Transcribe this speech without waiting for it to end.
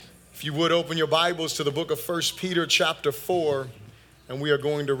If you would open your Bibles to the book of 1 Peter chapter 4, and we are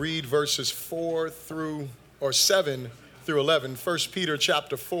going to read verses 7 through 11. 1 Peter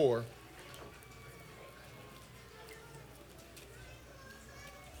chapter 4.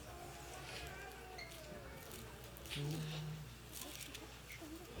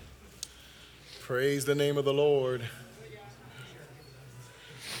 Praise the name of the Lord.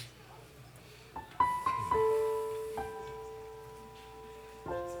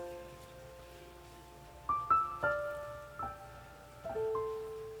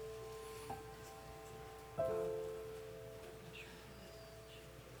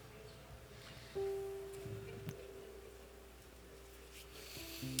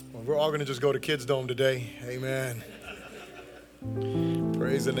 We're all going to just go to Kids Dome today. Amen.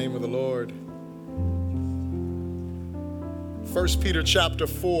 Praise the name of the Lord. 1 Peter chapter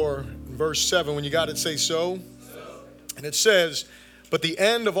 4, verse 7. When you got it, say so. And it says, "But the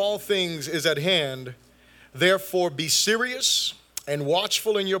end of all things is at hand. Therefore be serious and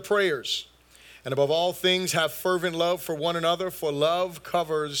watchful in your prayers. And above all things have fervent love for one another, for love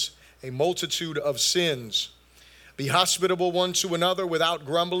covers a multitude of sins. Be hospitable one to another without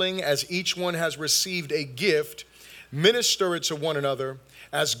grumbling, as each one has received a gift. Minister it to one another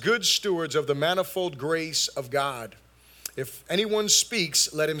as good stewards of the manifold grace of God. If anyone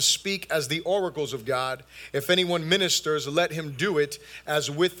speaks, let him speak as the oracles of God. If anyone ministers, let him do it as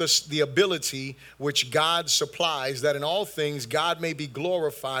with the ability which God supplies, that in all things God may be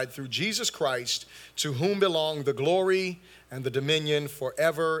glorified through Jesus Christ, to whom belong the glory and the dominion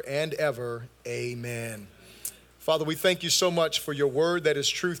forever and ever. Amen." Father, we thank you so much for your word that is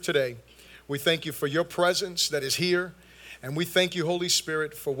truth today. We thank you for your presence that is here. And we thank you, Holy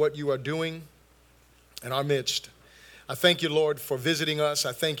Spirit, for what you are doing in our midst. I thank you, Lord, for visiting us.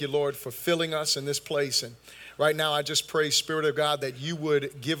 I thank you, Lord, for filling us in this place. And right now, I just pray, Spirit of God, that you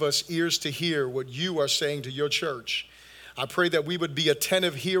would give us ears to hear what you are saying to your church. I pray that we would be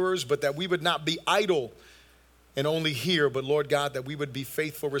attentive hearers, but that we would not be idle and only hear, but Lord God, that we would be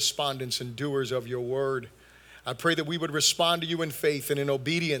faithful respondents and doers of your word. I pray that we would respond to you in faith and in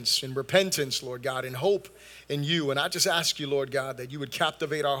obedience, in repentance, Lord God, in hope in you. And I just ask you, Lord God, that you would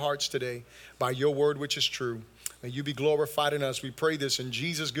captivate our hearts today by your word, which is true. May you be glorified in us. We pray this in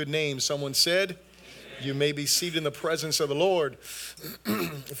Jesus' good name. Someone said, amen. You may be seated in the presence of the Lord.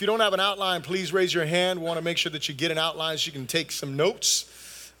 If you don't have an outline, please raise your hand. We want to make sure that you get an outline so you can take some notes.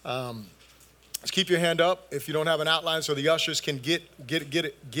 Just keep your hand up if you don't have an outline so the ushers can get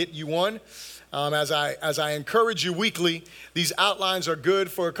you one. As I encourage you weekly, these outlines are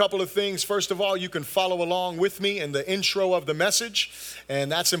good for a couple of things. First of all, you can follow along with me in the intro of the message, and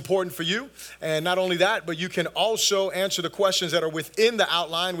that's important for you. And not only that, but you can also answer the questions that are within the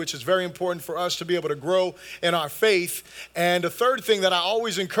outline, which is very important for us to be able to grow in our faith. And the third thing that I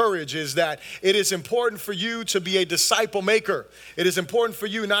always encourage is that it is important for you to be a disciple maker. It is important for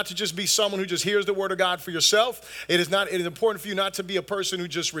you not to just be someone who just hears the word of God for yourself. It is important for you not to be a person who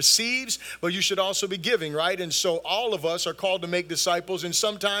just receives, but you should also be giving, right? And so all of us are called to make disciples, and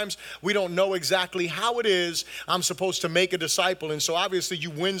sometimes we don't know exactly how it is I'm supposed to make a disciple. And so obviously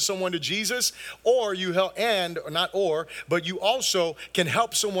you win someone to Jesus, or you help, but you also can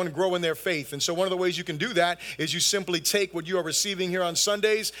help someone grow in their faith. And so one of the ways you can do that is you simply take what you are receiving here on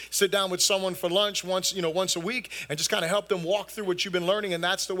Sundays, sit down with someone for lunch once a week, and just kind of help them walk through what you've been learning. And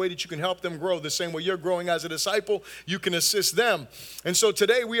that's the way that you can help them grow. The same way you're growing as a disciple, you can assist them. And so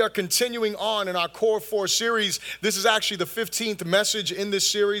today we are continuing on in our Core 4 series. This is actually the 15th message in this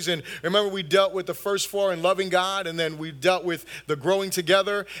series. And remember, we dealt with the first 4 in loving God, and then we dealt with the growing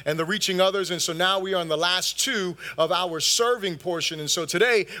together and the reaching others. And so now we are in the last 2 of our serving portion. And so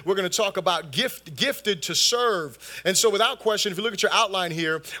today we're going to talk about gifted to serve. And so without question, if you look at your outline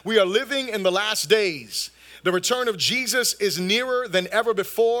here, we are living in the last days. The return of Jesus is nearer than ever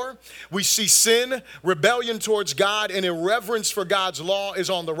before. We see sin, rebellion towards God, and irreverence for God's law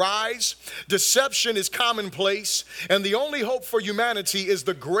is on the rise. Deception is commonplace, and the only hope for humanity is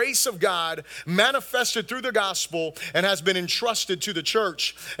the grace of God manifested through the gospel and has been entrusted to the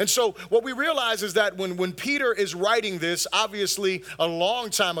church. And so what we realize is that when Peter is writing this, obviously a long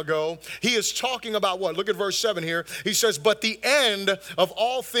time ago, he is talking about what? Look at verse 7 here. He says, "But the end of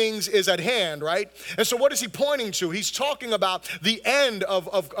all things is at hand," right? And so what is he pointing to? He's talking about the end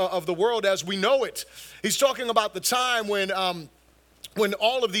of the world as we know it. He's talking about the time when when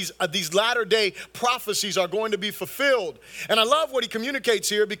all of these latter day prophecies are going to be fulfilled. And I love what he communicates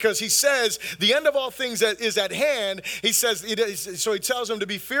here, because he says the end of all things that is at hand. He says, so he tells them to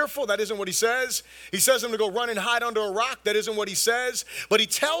be fearful. That isn't what he says. He says them to go run and hide under a rock. That isn't what he says. But he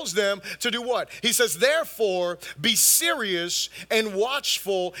tells them to do what? He says, therefore, be serious and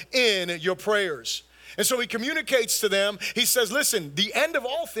watchful in your prayers. And so he communicates to them. He says, listen, the end of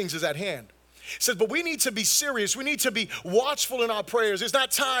all things is at hand. He says, but we need to be serious. We need to be watchful in our prayers. It's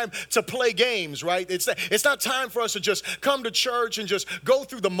not time to play games, right? It's not time for us to just come to church and just go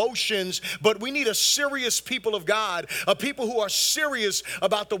through the motions, but we need a serious people of God, a people who are serious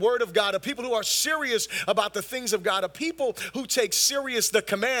about the word of God, a people who are serious about the things of God, a people who take serious the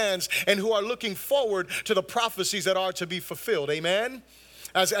commands and who are looking forward to the prophecies that are to be fulfilled. Amen?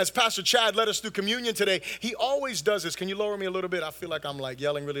 As Pastor Chad led us through communion today, he always does this. Can you lower me a little bit? I feel like I'm like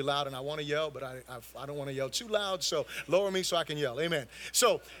yelling really loud, and I want to yell, but I don't want to yell too loud, so lower me so I can yell. Amen.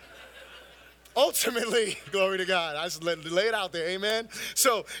 So ultimately, glory to God. I just lay it out there. Amen.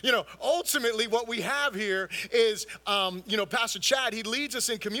 So, ultimately what we have here is, Pastor Chad, he leads us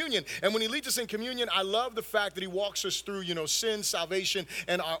in communion. And when he leads us in communion, I love the fact that he walks us through, sin, salvation,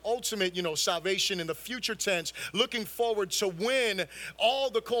 and our ultimate, salvation in the future tense, looking forward to when all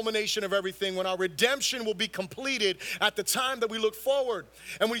the culmination of everything, when our redemption will be completed at the time that we look forward.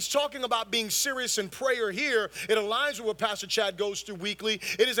 And when he's talking about being serious in prayer here, it aligns with what Pastor Chad goes through weekly.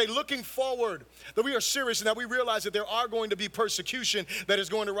 It is a looking forward, that we are serious and that we realize that there are going to be persecution that is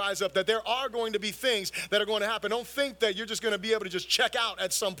going to rise up, that there are going to be things that are going to happen. Don't think that you're just going to be able to just check out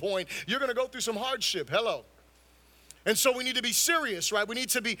at some point. You're going to go through some hardship. Hello. And so we need to be serious, right? We need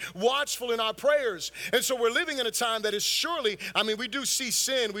to be watchful in our prayers. And so we're living in a time that is surely, we do see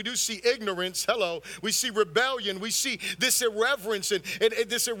sin, we do see ignorance, hello. We see rebellion, we see this irreverence and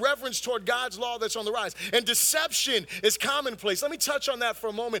this irreverence toward God's law that's on the rise. And deception is commonplace. Let me touch on that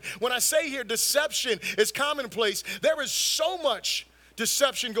for a moment. When I say here deception is commonplace, there is so much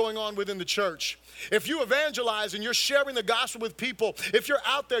deception going on within the church. If you evangelize and you're sharing the gospel with people, if you're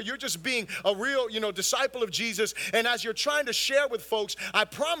out there, you're just being a real, disciple of Jesus. And as you're trying to share with folks, I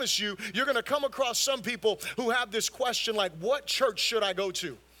promise you, you're going to come across some people who have this question like, what church should I go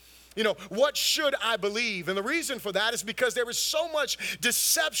to? What should I believe? And the reason for that is because there is so much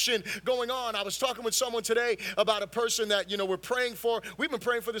deception going on. I was talking with someone today about a person that, we're praying for. We've been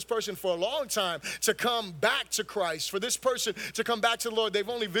praying for this person for a long time to come back to Christ, for this person to come back to the Lord. They've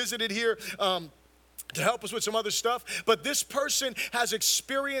only visited here to help us with some other stuff. But this person has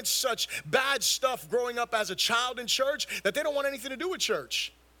experienced such bad stuff growing up as a child in church that they don't want anything to do with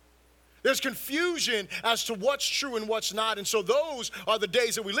church. There's confusion as to what's true and what's not. And so those are the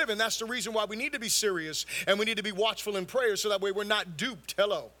days that we live in. That's the reason why we need to be serious and we need to be watchful in prayer so that way we're not duped.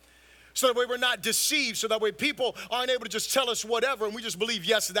 Hello. So that way we're not deceived, so that way people aren't able to just tell us whatever and we just believe,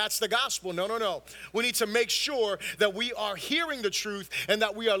 yes, that's the gospel. No. We need to make sure that we are hearing the truth and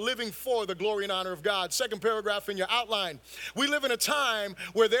that we are living for the glory and honor of God. Second paragraph in your outline. We live in a time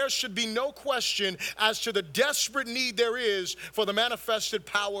where there should be no question as to the desperate need there is for the manifested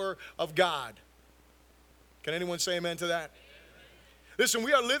power of God. Can anyone say amen to that? Listen,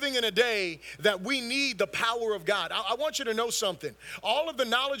 we are living in a day that we need the power of God. I want you to know something. All of the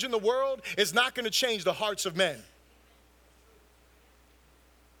knowledge in the world is not going to change the hearts of men.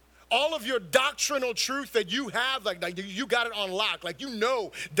 All of your doctrinal truth that you have, like you got it on lock, like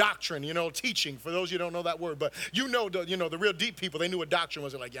doctrine, teaching. For those of you who don't know that word, but the real deep people, they knew what doctrine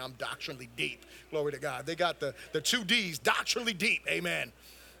was. They're like, yeah, I'm doctrinally deep. Glory to God. They got the 2 D's, doctrinally deep. Amen.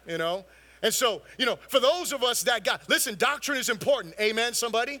 And so, for those of us that listen, doctrine is important. Amen,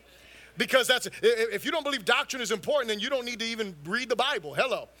 somebody? Because if you don't believe doctrine is important, then you don't need to even read the Bible.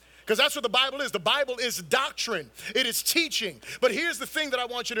 Hello. Because that's what the Bible is. The Bible is doctrine. It is teaching. But here's the thing that I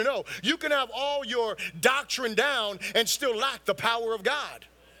want you to know. You can have all your doctrine down and still lack the power of God.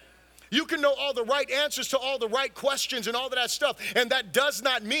 You can know all the right answers to all the right questions and all of that stuff. And that does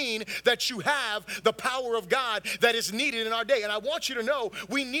not mean that you have the power of God that is needed in our day. And I want you to know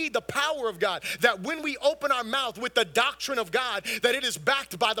we need the power of God. That when we open our mouth with the doctrine of God, that it is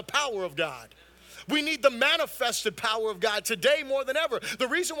backed by the power of God. We need the manifested power of God today more than ever. The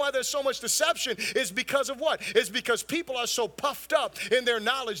reason why there's so much deception is because of what? Is because people are so puffed up in their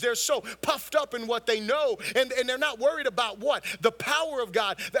knowledge. They're so puffed up in what they know. And they're not worried about what? The power of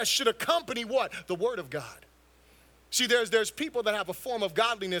God that should accompany what? The word of God. See, there's people that have a form of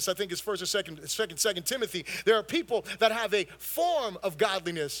godliness. I think it's 1st or 2nd Timothy. There are people that have a form of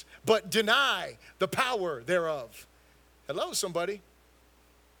godliness, but deny the power thereof. Hello, somebody.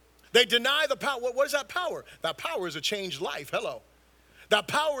 They deny the power. What is that power? That power is a changed life. Hello. That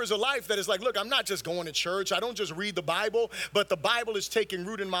power is a life that is like, look, I'm not just going to church. I don't just read the Bible, but the Bible is taking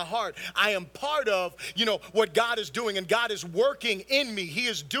root in my heart. I am part of, what God is doing, and God is working in me. He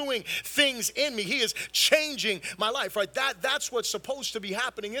is doing things in me. He is changing my life, right? That's what's supposed to be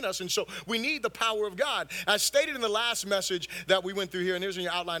happening in us. And so we need the power of God. As stated in the last message that we went through here, and here's in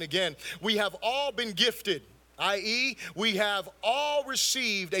your outline again, we have all been gifted, i.e., we have all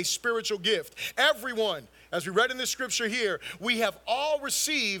received a spiritual gift. Everyone. As we read in the scripture here, we have all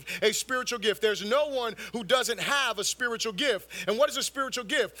received a spiritual gift. There's no one who doesn't have a spiritual gift. And what is a spiritual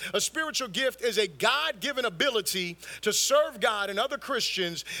gift? A spiritual gift is a God-given ability to serve God and other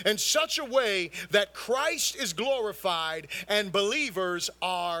Christians in such a way that Christ is glorified and believers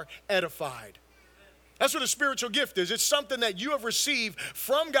are edified. That's what a spiritual gift is. It's something that you have received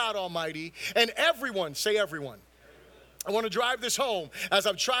from God Almighty, and everyone, say everyone. I want to drive this home as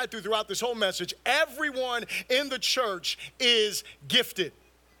I've tried throughout this whole message. Everyone in the church is gifted.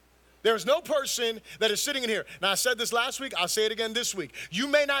 There's no person that is sitting in here. Now, I said this last week. I'll say it again this week. You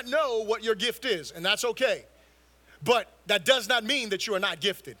may not know what your gift is, and that's okay. But that does not mean that you are not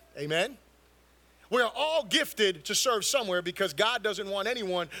gifted. Amen? We are all gifted to serve somewhere because God doesn't want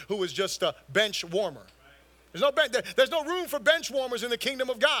anyone who is just a bench warmer. There's no room for bench warmers in the kingdom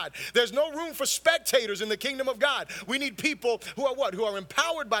of God. There's no room for spectators in the kingdom of God. We need people who are what? Who are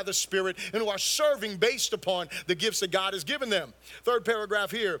empowered by the Spirit and who are serving based upon the gifts that God has given them. Third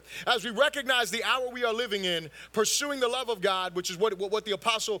paragraph here. As we recognize the hour we are living in, pursuing the love of God, which is what the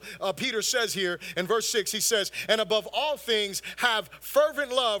apostle Peter says here in verse 6. He says, and above all things, have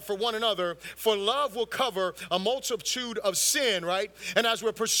fervent love for one another, for love will cover a multitude of sin, right? And as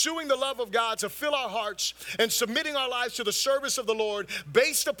we're pursuing the love of God to fill our hearts and submitting our lives to the service of the Lord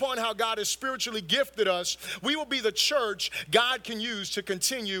based upon how God has spiritually gifted us, we will be the church God can use to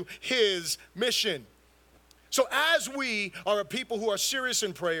continue his mission. So as we are a people who are serious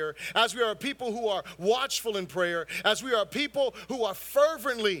in prayer, as we are a people who are watchful in prayer, as we are a people who are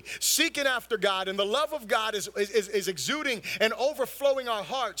fervently seeking after God, and the love of God is exuding and overflowing our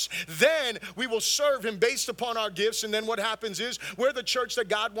hearts, then we will serve him based upon our gifts. And then what happens is we're the church that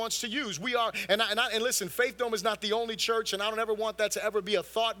God wants to use. We are, and listen, Faith Dome is not the only church, and I don't ever want that to ever be a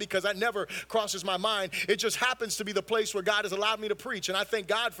thought because that never crosses my mind. It just happens to be the place where God has allowed me to preach, and I thank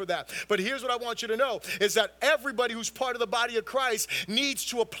God for that. But here's what I want you to know is that everybody who's part of the body of Christ needs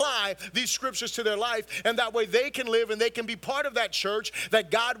to apply these scriptures to their life, and that way they can live and they can be part of that church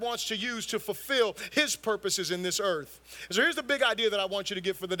that God wants to use to fulfill his purposes in this earth. So here's the big idea that I want you to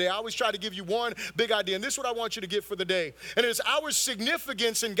get for the day. I always try to give you one big idea, and this is what I want you to get for the day. And it is our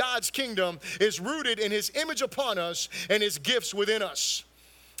significance in God's kingdom is rooted in his image upon us and his gifts within us.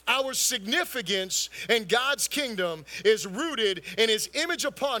 Our significance in God's kingdom is rooted in his image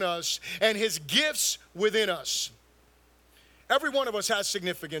upon us and his gifts within us. Every one of us has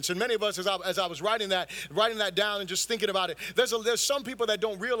significance, and many of us, as I was writing that down and just thinking about it, there's some people that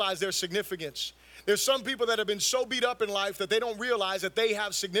don't realize their significance. There's some people that have been so beat up in life that they don't realize that they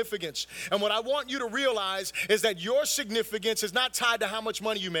have significance. And what I want you to realize is that your significance is not tied to how much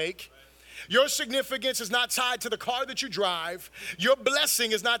money you make. Your significance is not tied to the car that you drive. Your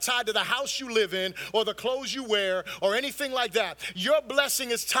blessing is not tied to the house you live in or the clothes you wear or anything like that. Your blessing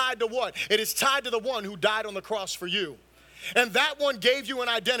is tied to what? It is tied to the one who died on the cross for you. And that one gave you an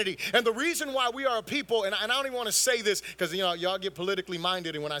identity. And the reason why we are a people, and I don't even want to say this because, y'all get politically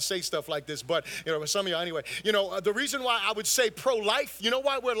minded and when I say stuff like this, but, some of y'all anyway, the reason why I would say pro-life, you know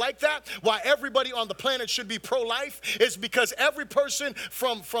why we're like that? Why everybody on the planet should be pro-life is because every person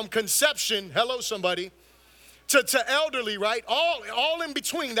from conception, hello somebody, to elderly, right? All in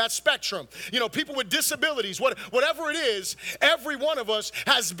between that spectrum. People with disabilities, whatever it is, every one of us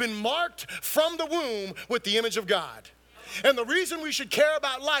has been marked from the womb with the image of God. And the reason we should care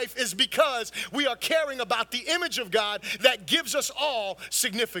about life is because we are caring about the image of God that gives us all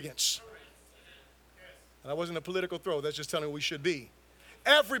significance. And that wasn't a political throw. That's just telling you we should be.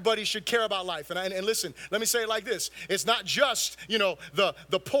 Everybody should care about life. And listen, let me say it like this. It's not just,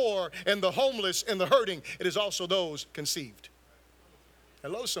 the poor and the homeless and the hurting. It is also those conceived.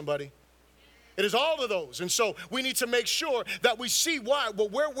 Hello, somebody. It is all of those. And so we need to make sure that we see why. Well,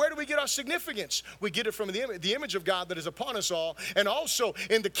 where do we get our significance? We get it from the image of God that is upon us all, and also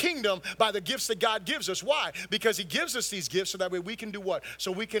in the kingdom by the gifts that God gives us. Why? Because he gives us these gifts so that way we can do what?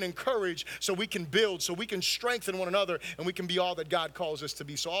 So we can encourage, so we can build, so we can strengthen one another, and we can be all that God calls us to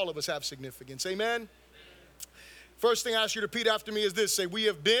be. So all of us have significance. Amen? First thing I ask you to repeat after me is this. Say, we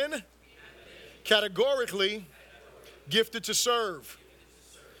have been categorically gifted to serve.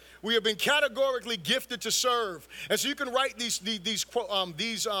 We have been categorically gifted to serve. And so you can write these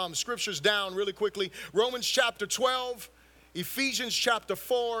scriptures down really quickly. Romans chapter 12, Ephesians chapter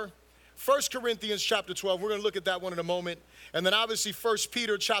 4, 1 Corinthians chapter 12. We're going to look at that one in a moment. And then obviously 1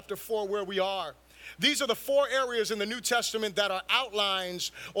 Peter chapter 4, where we are. These are the 4 areas in the New Testament that are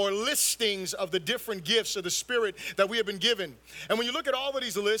outlines or listings of the different gifts of the Spirit that we have been given. And when you look at all of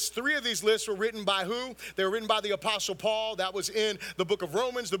these lists, 3 of these lists were written by who? They were written by the Apostle Paul. That was in the book of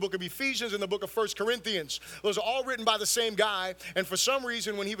Romans, the book of Ephesians, and the book of 1 Corinthians. Those are all written by the same guy. And for some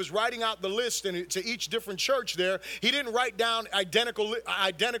reason, when he was writing out the list to each different church there, he didn't write down identical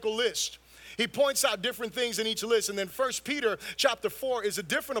list. He points out different things in each list. And then 1 Peter chapter 4 is a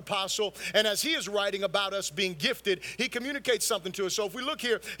different apostle. And as he is writing about us being gifted, he communicates something to us. So if we look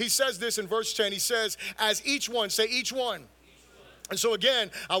here, he says this in verse 10. He says, as each one, say each one. And so again,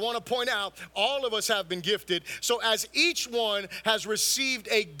 I want to point out, all of us have been gifted. So as each one has received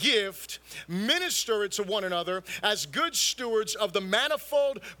a gift, minister it to one another as good stewards of the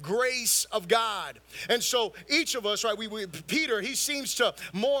manifold grace of God. And so each of us, right, Peter, he seems to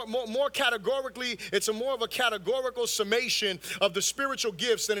more categorically, it's more of a categorical summation of the spiritual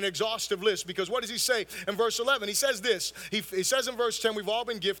gifts than an exhaustive list. Because what does he say in verse 11? He says this, he says in verse 10, we've all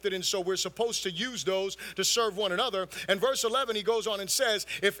been gifted, and so we're supposed to use those to serve one another. And verse 11, he goes on and says,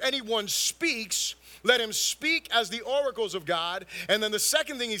 if anyone speaks, let him speak as the oracles of God. And then the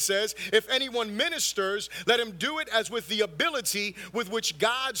second thing he says, if anyone ministers, let him do it as with the ability with which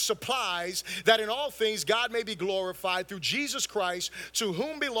God supplies, that in all things God may be glorified through Jesus Christ, to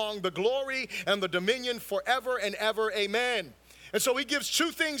whom belong the glory and the dominion forever and ever. Amen. And so he gives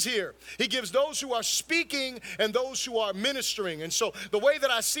 2 things here. He gives those who are speaking and those who are ministering. And so the way that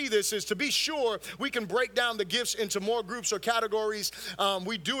I see this is, to be sure we can break down the gifts into more groups or categories.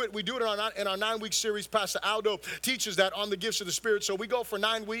 We do it in our 9-week series. Pastor Aldo teaches that on the gifts of the Spirit. So we go for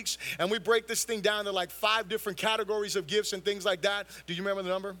 9 weeks and we break this thing down to like 5 different categories of gifts and things like that. Do you remember the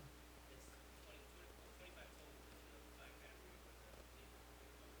number?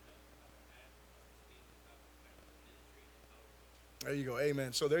 There you go.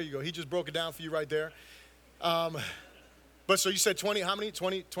 Amen. So there you go. He just broke it down for you right there. But so you said 20, how many?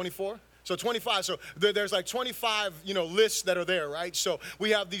 20, 24? So 25. So there's like 25, lists that are there, right? So we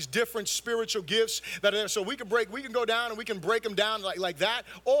have these different spiritual gifts that are there. So we can go down and we can break them down like that.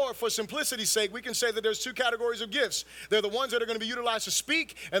 Or for simplicity's sake, we can say that there's 2 categories of gifts. They're the ones that are going to be utilized to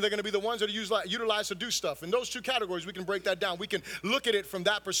speak, and they're going to be the ones that are utilized to do stuff. In those 2 categories, we can break that down. We can look at it from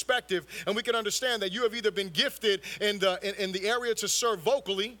that perspective, and we can understand that you have either been gifted in the area to serve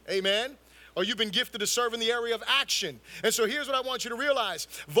vocally, amen, or you've been gifted to serve in the area of action. And so here's what I want you to realize.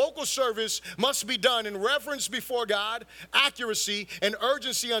 Vocal service must be done in reverence before God, accuracy, and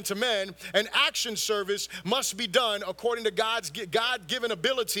urgency unto men. And action service must be done according to God's God-given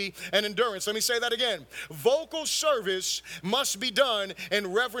ability and endurance. Let me say that again. Vocal service must be done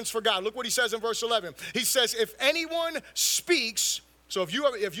in reverence for God. Look what he says in verse 11. He says, if anyone speaks. So if you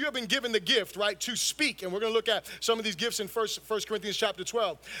have been given the gift, right, to speak, and we're going to look at some of these gifts in 1 Corinthians chapter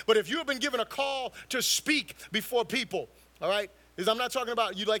 12. But if you have been given a call to speak before people, all right, I'm not talking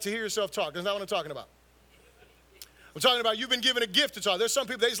about you'd like to hear yourself talk. That's not what I'm talking about. I'm talking about you've been given a gift to talk. There's some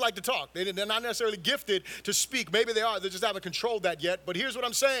people, they just like to talk. They're not necessarily gifted to speak. Maybe they are. They just haven't controlled that yet. But here's what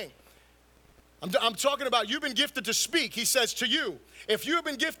I'm saying. I'm talking about you've been gifted to speak. He says to you, if you have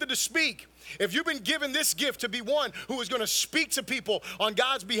been gifted to speak, if you've been given this gift to be one who is going to speak to people on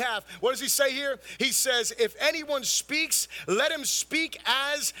God's behalf, what does he say here? He says, if anyone speaks, let him speak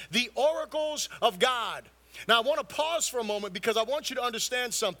as the oracles of God. Now, I want to pause for a moment because I want you to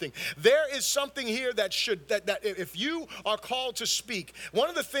understand something. There is something here that if you are called to speak, one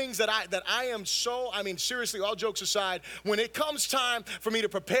of the things that I am seriously, all jokes aside, when it comes time for me to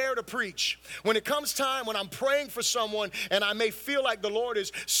prepare to preach, when it comes time when I'm praying for someone and I may feel like the Lord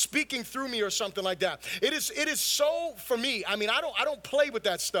is speaking through me or something like that, it is so for me. I don't play with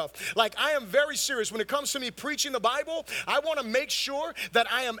that stuff. Like, I am very serious. When it comes to me preaching the Bible, I want to make sure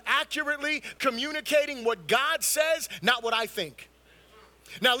that I am accurately communicating what God says, not what I think.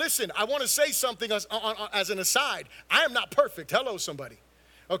 Now listen, I want to say something as an aside. I am not perfect. Hello, somebody.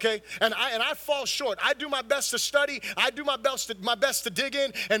 Okay? And I fall short. I do my best to study. I do my best to dig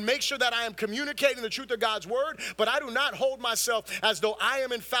in and make sure that I am communicating the truth of God's word, but I do not hold myself as though I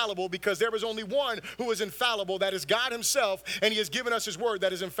am infallible, because there is only one who is infallible, that is God himself, and he has given us his word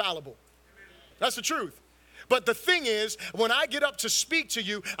that is infallible. That's the truth. But the thing is, when I get up to speak to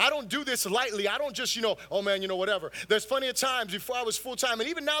you, I don't do this lightly. I don't just, oh man, whatever. There's plenty of times before I was full-time, and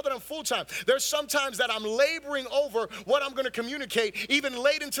even now that I'm full-time, there's sometimes that I'm laboring over what I'm going to communicate, even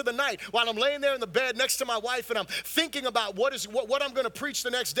late into the night, while I'm laying there in the bed next to my wife, and I'm thinking about what I'm going to preach the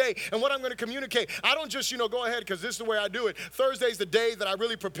next day and what I'm going to communicate. I don't just, go ahead, because this is the way I do it. Thursday's the day that I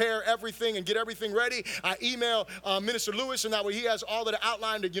really prepare everything and get everything ready. I email Minister Lewis, and that way he has all of the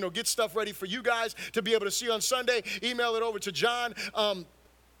outline to, get stuff ready for you guys to be able to see on Sunday. Email it over to John, and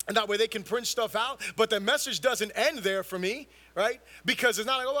that way they can print stuff out. But the message doesn't end there for me, right? Because it's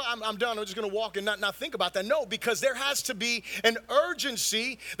not like, oh, I'm done. I'm just going to walk and not think about that. No, because there has to be an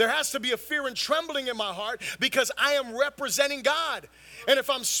urgency. There has to be a fear and trembling in my heart because I am representing God. And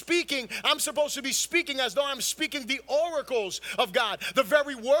if I'm speaking, I'm supposed to be speaking as though I'm speaking the oracles of God, the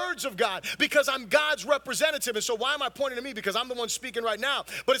very words of God, because I'm God's representative. And so why am I pointing to me? Because I'm the one speaking right now.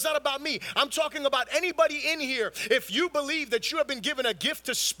 But it's not about me. I'm talking about anybody in here. If you believe that you have been given a gift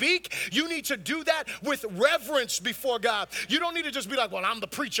to speak, you need to do that with reverence before God. You don't need to just be like, well, I'm the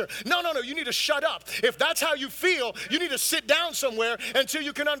preacher. No. You need to shut up. If that's how you feel, you need to sit down somewhere until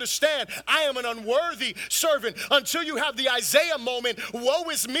you can understand I am an unworthy servant. Until you have the Isaiah moment, woe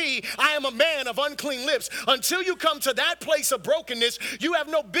is me, I am a man of unclean lips. Until you come to that place of brokenness, you have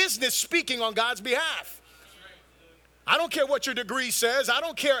no business speaking on God's behalf. I don't care what your degree says. I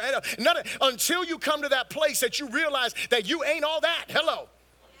don't care. Until you come to that place that you realize that you ain't all that. Hello.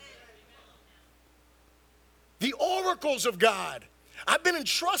 The oracles of God. I've been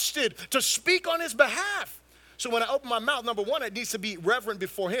entrusted to speak on his behalf. So when I open my mouth, number one, it needs to be reverent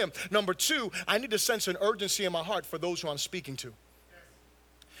before him. Number two, I need to sense an urgency in my heart for those who I'm speaking to.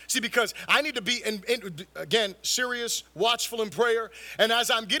 See, because I need to be, again, serious, watchful in prayer. And as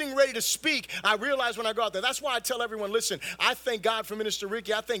I'm getting ready to speak, I realize when I go out there, that's why I tell everyone, listen, I thank God for Minister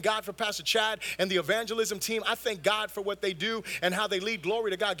Ricky. I thank God for Pastor Chad and the evangelism team. I thank God for what they do and how they lead.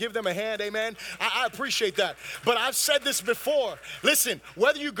 Glory to God. Give them a hand, amen. I appreciate that. But I've said this before. Listen,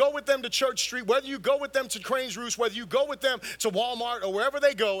 whether you go with them to Church Street, whether you go with them to Crane's Roost, whether you go with them to Walmart or wherever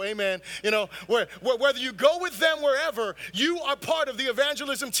they go, amen, whether you go with them wherever, you are part of the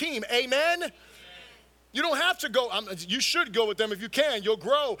evangelism team. Amen? You don't have to go. You should go with them if you can. You'll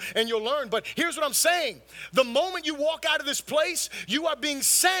grow and you'll learn. But here's what I'm saying. The moment you walk out of this place, you are being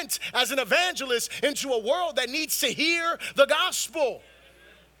sent as an evangelist into a world that needs to hear the gospel.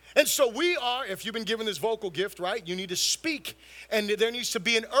 And so we are, if you've been given this vocal gift, right, you need to speak. And there needs to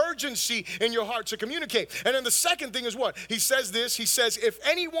be an urgency in your heart to communicate. And then the second thing is what? He says this, he says, if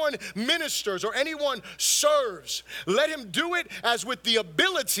anyone ministers or anyone serves, let him do it as with the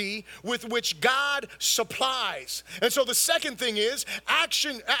ability with which God supplies. And so the second thing is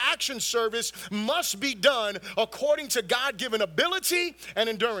action service must be done according to God-given ability and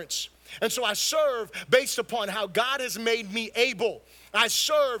endurance. And so I serve based upon how God has made me able. I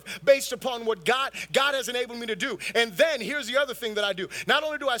serve based upon what God has enabled me to do. And then here's the other thing that I do. Not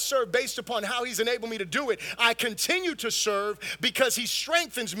only do I serve based upon how he's enabled me to do it, I continue to serve because he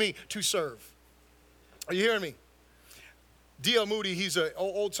strengthens me to serve. Are you hearing me? D.L. Moody, he's an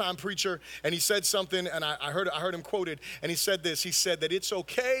old-time preacher, and he said something, and I heard him quoted, and he said this. He said that it's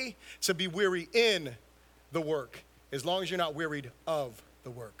okay to be weary in the work as long as you're not wearied of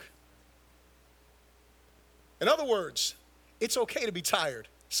the work. In other words, it's okay to be tired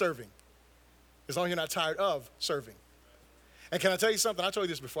serving as long as you're not tired of serving. And can I tell you something? I told you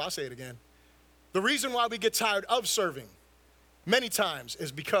this before. I'll say it again. The reason why we get tired of serving many times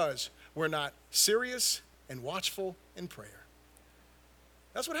is because we're not serious and watchful in prayer.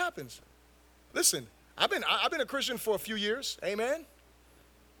 That's what happens. Listen, I've been a Christian for a few years. Amen.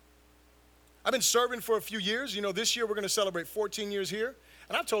 I've been serving for a few years. This year we're going to celebrate 14 years here.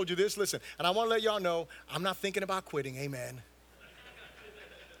 And I've told you this, listen, and I want to let y'all know, I'm not thinking about quitting, amen.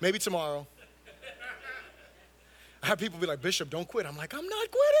 Maybe tomorrow. I have people be like, Bishop, don't quit. I'm like, I'm not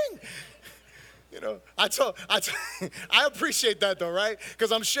quitting. I appreciate that though, right?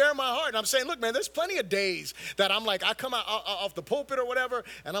 Because I'm sharing my heart and I'm saying, look, man, there's plenty of days that I'm like, I come out off the pulpit or whatever,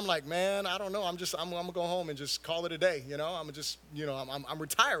 and I'm like, man, I don't know. I'm gonna go home and just call it a day. I'm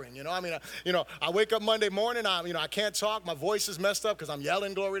retiring. I wake up Monday morning. I can't talk. My voice is messed up because I'm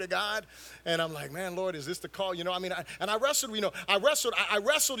yelling glory to God, and I'm like, man, Lord, is this the call? I wrestled. I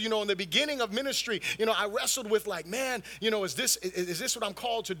wrestled. In the beginning of ministry, I wrestled with like, man, is this what I'm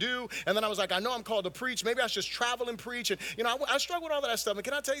called to do? And then I was like, I know I'm called to preach. Maybe I should just travel and preach. And, I struggle with all of that stuff. And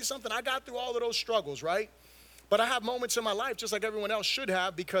can I tell you something? I got through all of those struggles, right? But I have moments in my life, just like everyone else should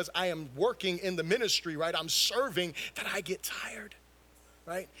have, because I am working in the ministry, right? I'm serving, that I get tired,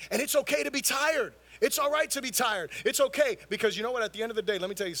 right? And it's okay to be tired. It's all right to be tired. It's okay because you know what? At the end of the day, let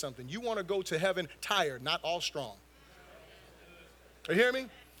me tell you something. You want to go to heaven tired, not all strong. You hear me?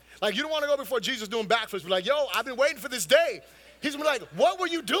 Like you don't want to go before Jesus doing backflips. Be like, yo, I've been waiting for this day. He's gonna be like, what were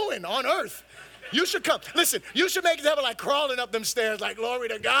you doing on earth? You should come. Listen, you should make it heaven like crawling up them stairs, like glory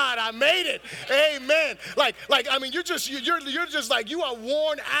to God, I made it. Amen. Like I mean, you're just like you are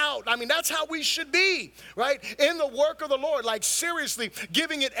worn out. I mean, that's how we should be, right? In the work of the Lord, like seriously,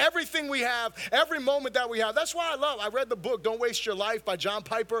 giving it everything we have, every moment that we have. That's why I read the book Don't Waste Your Life by John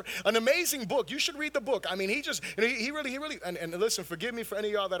Piper. An amazing book. You should read the book. I mean, he really, and listen, forgive me for any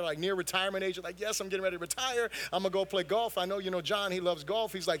of y'all that are like near retirement age. Like, yes, I'm getting ready to retire. I'm gonna go play golf. I know, John, he loves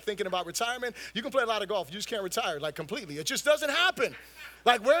golf. He's like thinking about retirement. You can play a lot of golf. You just can't retire, like completely. It just doesn't happen.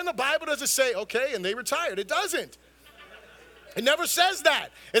 Like where in the Bible does it say, okay, and they retired? It doesn't. It never says that.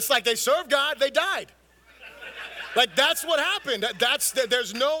 It's like they served God, they died. Like that's what happened.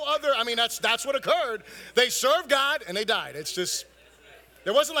 There's no other, I mean, that's what occurred. They served God and they died. It's just,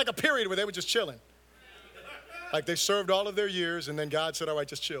 there wasn't like a period where they were just chilling. Like they served all of their years and then God said, all right,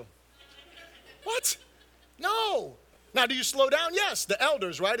 just chill. What? No. Now, do you slow down? Yes, the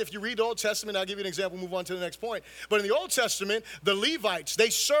elders, right? If you read the Old Testament, I'll give you an example, move on to the next point. But in the Old Testament, the Levites, they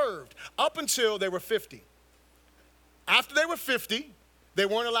served up until they were 50. After they were 50, they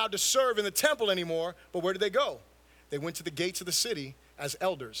weren't allowed to serve in the temple anymore, but where did they go? They went to the gates of the city as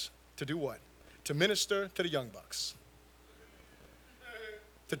elders to do what? To minister to the young bucks.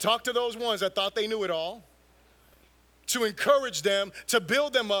 To talk to those ones that thought they knew it all. To encourage them, to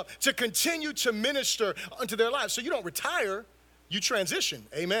build them up, to continue to minister unto their lives. So you don't retire, you transition.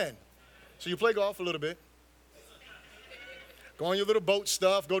 Amen. So you play golf a little bit. Go on your little boat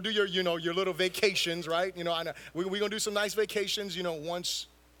stuff. Go do your little vacations, right? I know we're going to do some nice vacations, once,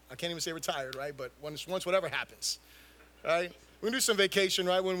 I can't even say retired, right? But once whatever happens, right? We're going to do some vacation,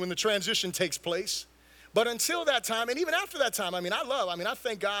 right? When the transition takes place. But until that time, and even after that time, I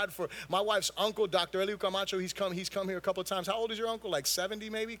thank God for my wife's uncle, Dr. Eliu Camacho. He's come here a couple of times. How old is your uncle? Like 70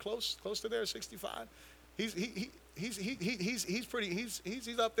 maybe, close to there, 65. He's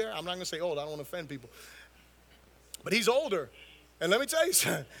up there. I'm not gonna say old. I don't want to offend people, but he's older. And let me tell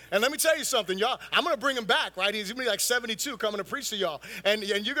you something, y'all. I'm going to bring him back, right? He's going to be like 72 coming to preach to y'all. And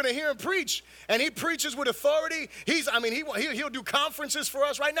you're going to hear him preach. And he preaches with authority. He'll do conferences for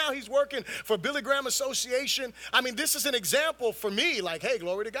us. Right now, he's working for Billy Graham Association. I mean, this is an example for me. Like, hey,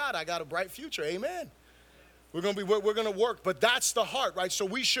 glory to God. I got a bright future. Amen. We're going to work, but that's the heart, right? So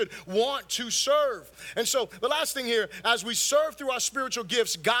we should want to serve. And so the last thing here, as we serve through our spiritual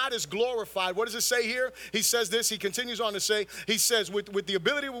gifts, God is glorified. What does it say here? He says this, he continues on to say, he says, with the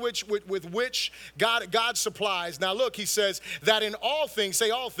ability with which God supplies. Now look, he says that in all things,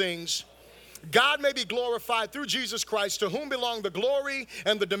 say all things, God may be glorified through Jesus Christ, to whom belong the glory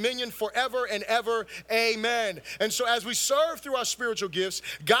and the dominion forever and ever. Amen. And so as we serve through our spiritual gifts,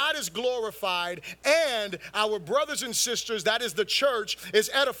 God is glorified and our brothers and sisters, that is the church, is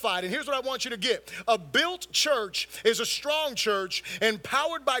edified. And here's what I want you to get. A built church is a strong church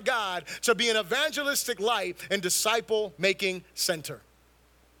empowered by God to be an evangelistic light and disciple-making center.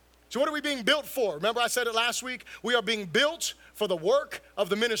 So what are we being built for? Remember I said it last week? We are being built for the work of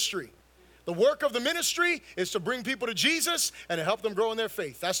the ministry. The work of the ministry is to bring people to Jesus and to help them grow in their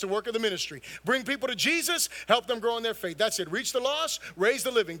faith. That's the work of the ministry. Bring people to Jesus, help them grow in their faith. That's it. Reach the lost, raise the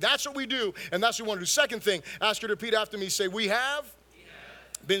living. That's what we do, and that's what we want to do. Second thing, ask you to repeat after me. Say, we have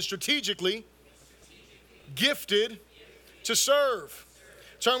been strategically gifted to serve.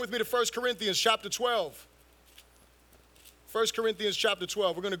 Turn with me to 1 Corinthians chapter 12. 1 Corinthians chapter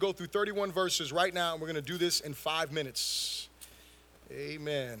 12. We're going to go through 31 verses right now, and we're going to do this in 5 minutes.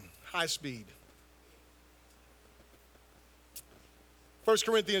 Amen. High speed. 1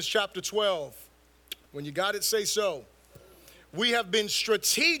 Corinthians chapter 12. When you got it, say so. We have been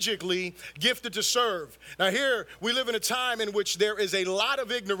strategically gifted to serve. Now here, we live in a time in which there is a lot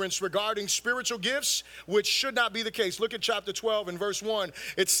of ignorance regarding spiritual gifts, which should not be the case. Look at chapter 12 and verse 1.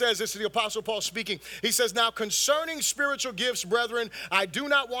 It says, this is the Apostle Paul speaking. He says, now concerning spiritual gifts, brethren, I do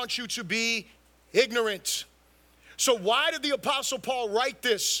not want you to be ignorant. So why did the Apostle Paul write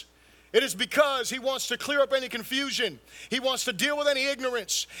this? It is because he wants to clear up any confusion. He wants to deal with any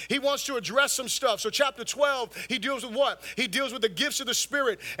ignorance. He wants to address some stuff. So chapter 12, he deals with what? He deals with the gifts of the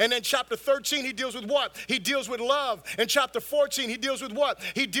Spirit. And then chapter 13, he deals with what? He deals with love. And chapter 14, he deals with what?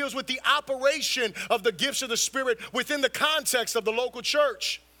 He deals with the operation of the gifts of the Spirit within the context of the local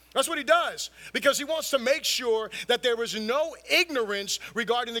church. That's what he does, because he wants to make sure that there is no ignorance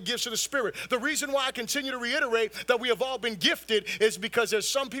regarding the gifts of the Spirit. The reason why I continue to reiterate that we have all been gifted is because there's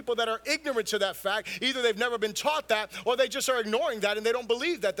some people that are ignorant to that fact. Either they've never been taught that, or they just are ignoring that and they don't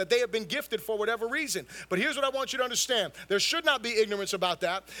believe that they have been gifted for whatever reason. But here's what I want you to understand. There should not be ignorance about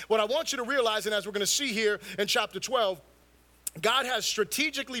that. What I want you to realize, and as we're going to see here in chapter 12, God has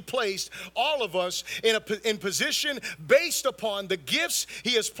strategically placed all of us in position based upon the gifts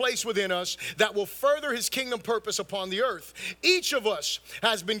he has placed within us that will further his kingdom purpose upon the earth. Each of us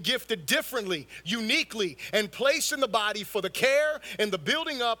has been gifted differently, uniquely, and placed in the body for the care and the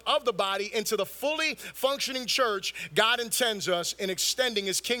building up of the body into the fully functioning church God intends us in extending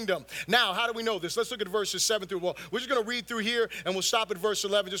his kingdom. Now, how do we know this? Let's look at verses 7 through, well, we're just going to read through here and we'll stop at verse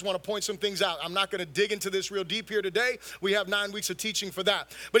 11. Just want to point some things out. I'm not going to dig into this real deep here today. We have 9 weeks of teaching for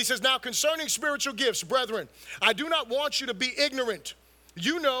that. But he says, now concerning spiritual gifts, brethren, I do not want you to be ignorant.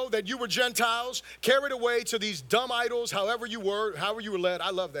 You know that you were Gentiles, carried away to these dumb idols, however you were led.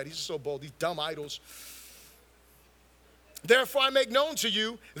 I love that. He's so bold. These dumb idols. Therefore, I make known to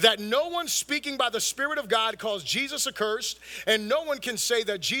you that no one speaking by the Spirit of God calls Jesus accursed, and no one can say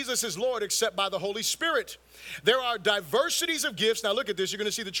that Jesus is Lord except by the Holy Spirit. There are diversities of gifts. Now look at this. You're going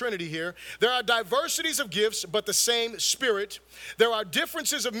to see the Trinity here. There are diversities of gifts, but the same Spirit. There are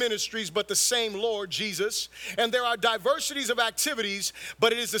differences of ministries, but the same Lord Jesus. And there are diversities of activities,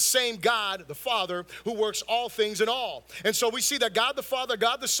 but it is the same God, the Father, who works all things in all. And so we see that God the Father,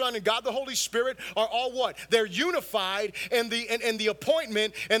 God the Son, and God the Holy Spirit are all what? They're unified in the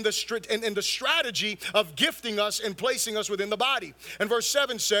appointment and the strategy of gifting us and placing us within the body. And verse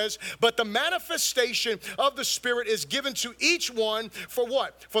 7 says, but the manifestation of the Spirit is given to each one for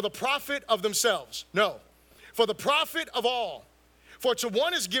what? For the profit of themselves. No, for the profit of all. For to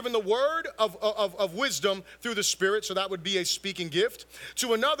one is given the word of wisdom through the Spirit, so that would be a speaking gift.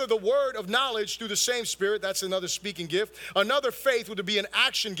 To another, the word of knowledge through the same Spirit, that's another speaking gift. Another, faith would be an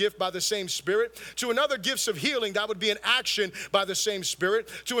action gift by the same Spirit. To another, gifts of healing, that would be an action by the same Spirit.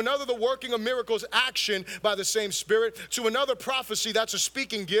 To another, the working of miracles, action by the same Spirit. To another, prophecy, that's a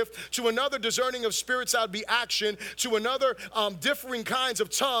speaking gift. To another, discerning of spirits, that would be action. To another, differing kinds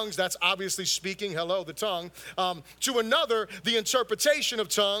of tongues, that's obviously speaking, hello, the tongue. To another, the interpretation of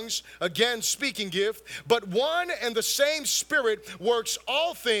tongues, again, speaking gift. But one and the same Spirit works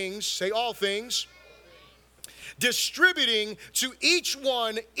all things, say all things, distributing to each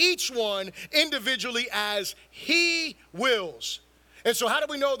one individually as he wills. And so how do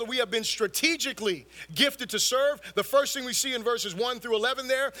we know that we have been strategically gifted to serve? The first thing we see in verses 1 through 11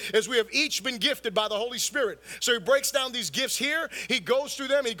 there is we have each been gifted by the Holy Spirit. So he breaks down these gifts here. He goes through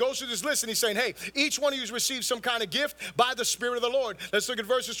them. He goes through this list and he's saying, hey, each one of you has received some kind of gift by the Spirit of the Lord. Let's look at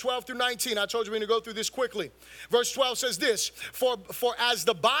verses 12 through 19. I told you we're going to go through this quickly. Verse 12 says this, for as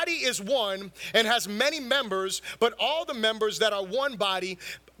the body is one and has many members, but all the members that are one body,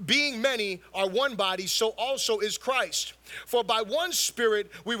 being many, are one body, so also is Christ. For by one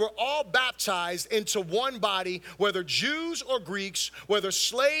Spirit we were all baptized into one body, whether Jews or Greeks, whether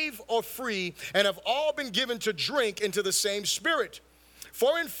slave or free, and have all been given to drink into the same Spirit.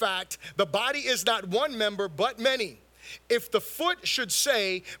 For in fact, the body is not one member, but many. If the foot should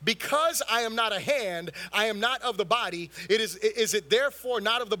say, because I am not a hand, I am not of the body, is it therefore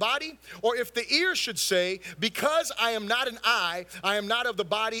not of the body? Or if the ear should say, because I am not an eye, I am not of the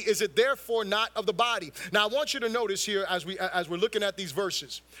body, is it therefore not of the body? Now I want you to notice here as we're looking at these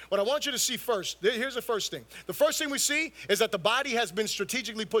verses, what I want you to see first, here's the first thing. The first thing we see is that the body has been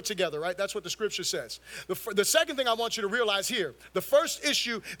strategically put together, right? That's what the scripture says. The second thing I want you to realize here, the first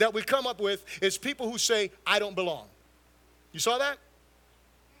issue that we come up with is people who say, I don't belong. You saw that?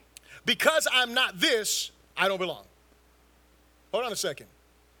 Because I'm not this, I don't belong. Hold on a second.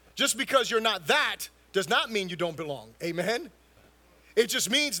 Just because you're not that does not mean you don't belong. Amen? It just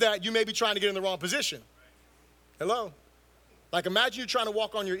means that you may be trying to get in the wrong position. Hello? Like imagine you're trying to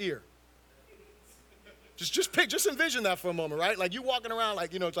walk on your ear. Just envision that for a moment, right? Like you walking around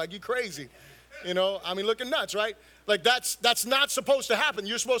like, it's like you crazy. Looking nuts, right? Like that's not supposed to happen.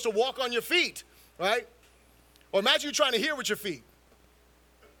 You're supposed to walk on your feet, right? Or imagine you trying to hear with your feet.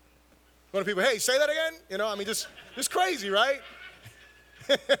 One of people, hey, say that again? Just crazy, right?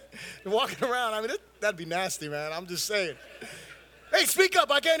 Walking around, that'd be nasty, man. I'm just saying. Hey, speak up,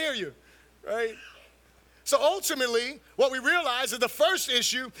 I can't hear you, right? So ultimately, what we realize is the first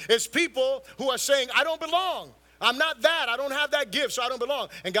issue is people who are saying, I don't belong. I'm not that. I don't have that gift, so I don't belong.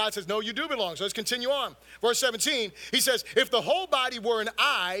 And God says, no, you do belong. So let's continue on. Verse 17, he says, if the whole body were an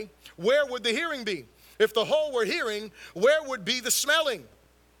eye, where would the hearing be? If the whole were hearing, where would be the smelling?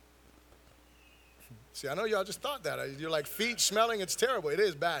 See, I know y'all just thought that. You're like, feet smelling, it's terrible. It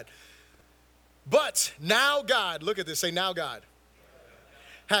is bad. But now God, look at this, say now God,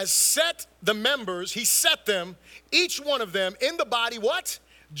 has set the members, he set them, each one of them in the body, what?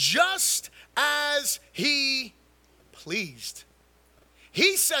 Just as he pleased.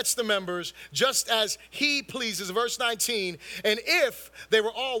 He sets the members just as he pleases. Verse 19, and if they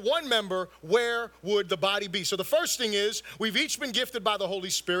were all one member, where would the body be? So the first thing is, we've each been gifted by the Holy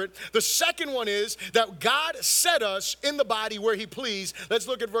Spirit. The second one is that God set us in the body where he pleased. Let's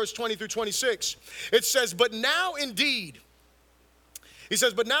look at verse 20 through 26. It says, but now indeed, he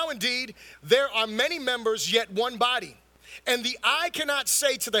says, but now indeed, there are many members, yet one body. And the eye cannot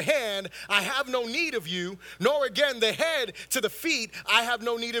say to the hand, I have no need of you, nor again the head to the feet, I have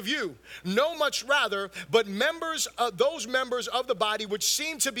no need of you. No, much rather, but those members of the body which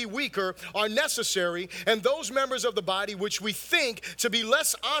seem to be weaker are necessary, and those members of the body which we think to be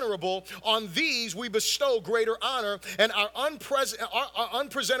less honorable, on these we bestow greater honor, and our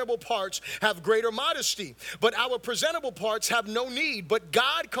unpresentable parts have greater modesty. But our presentable parts have no need, but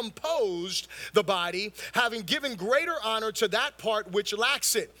God composed the body, having given greater honor to that part which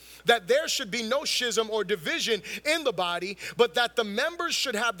lacks it, that there should be no schism or division in the body, but that the members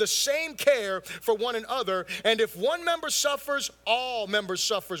should have the same care for one another. And if one member suffers, all members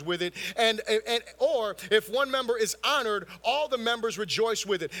suffers with it. Or if one member is honored, all the members rejoice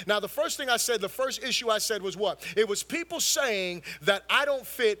with it. Now, the first issue I said was what? It was people saying that I don't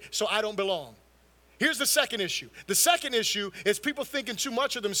fit, so I don't belong. Here's the second issue. The second issue is people thinking too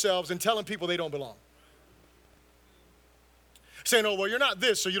much of themselves and telling people they don't belong. Saying, oh, well, you're not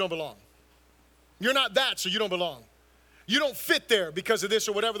this, so you don't belong. You're not that, so you don't belong. You don't fit there because of this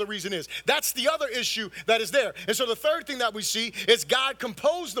or whatever the reason is. That's the other issue that is there. And so the third thing that we see is God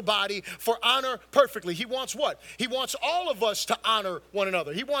composed the body for honor perfectly. He wants what? He wants all of us to honor one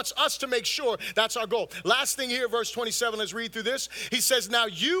another. He wants us to make sure that's our goal. Last thing here, verse 27, let's read through this. He says, now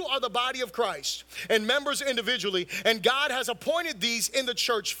you are the body of Christ and members individually, and God has appointed these in the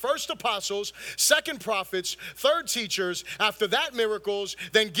church, first apostles, second prophets, third teachers, after that miracles,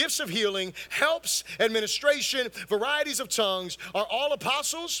 then gifts of healing, helps, administration, varieties of tongues. Are all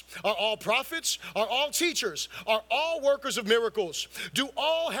apostles? Are all prophets? Are all teachers? Are all workers of miracles? Do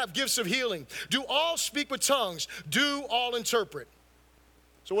all have gifts of healing? Do all speak with tongues? Do all interpret?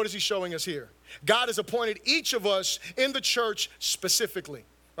 So what is he showing us here? God has appointed each of us in the church specifically,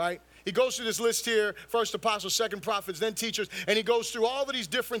 right? He goes through this list here, first apostles, second prophets, then teachers, and he goes through all of these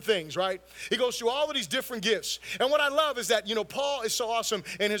different things, right? He goes through all of these different gifts. And what I love is that, Paul is so awesome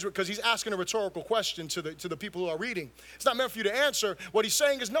because he's asking a rhetorical question to the people who are reading. It's not meant for you to answer. What he's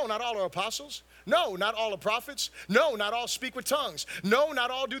saying is, no, not all are apostles. No, not all are prophets. No, not all speak with tongues. No, not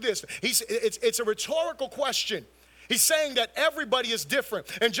all do this. It's a rhetorical question. He's saying that everybody is different.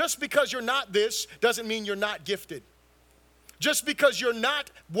 And just because you're not this doesn't mean you're not gifted. Just because you're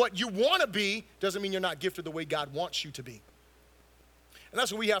not what you want to be doesn't mean you're not gifted the way God wants you to be. And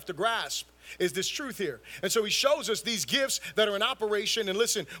that's what we have to grasp, is this truth here. And so he shows us these gifts that are in operation. And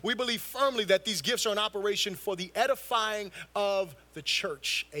listen, we believe firmly that these gifts are in operation for the edifying of the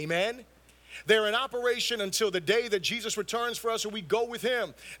church. Amen? They're in operation until the day that Jesus returns for us and we go with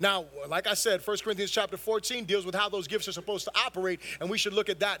him. Now, like I said, 1 Corinthians chapter 14 deals with how those gifts are supposed to operate, and we should look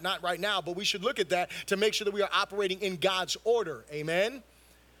at that, not right now, but we should look at that to make sure that we are operating in God's order. Amen?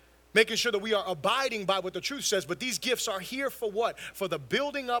 Making sure that we are abiding by what the truth says. But these gifts are here for what? For the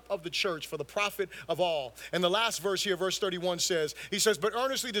building up of the church, for the profit of all. And the last verse here, verse 31 says, he says, but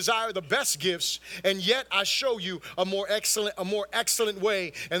earnestly desire the best gifts, and yet I show you a more excellent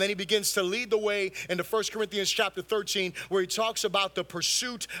way. And then he begins to lead the way into 1 Corinthians chapter 13, where he talks about the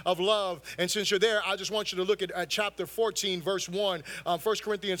pursuit of love. And since you're there, I just want you to look at chapter 14, verse 1, 1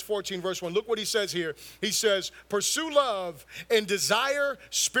 Corinthians 14, verse 1. Look what he says here. He says, pursue love and desire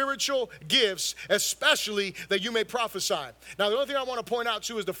spiritual gifts, especially that you may prophesy. Now, the only thing I want to point out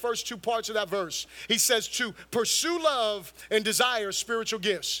too is the first two parts of that verse. He says to pursue love and desire spiritual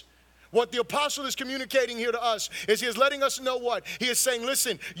gifts. What the apostle is communicating here to us is he is letting us know what? He is saying,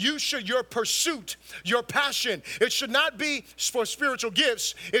 listen, your pursuit, your passion, it should not be for spiritual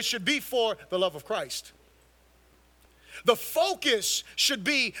gifts. It should be for the love of Christ. The focus should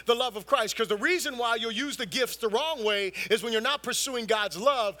be the love of Christ, because the reason why you'll use the gifts the wrong way is when you're not pursuing God's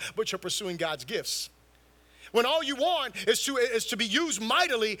love, but you're pursuing God's gifts. When all you want is to be used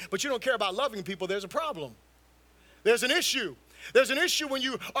mightily, but you don't care about loving people, there's a problem. There's an issue. There's an issue when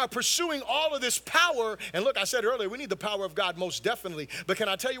you are pursuing all of this power. And look, I said earlier, we need the power of God most definitely. But can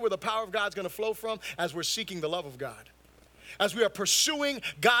I tell you where the power of God's going to flow from? As we're seeking the love of God. as we are pursuing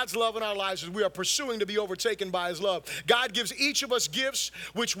God's love in our lives, as we are pursuing to be overtaken by his love. God gives each of us gifts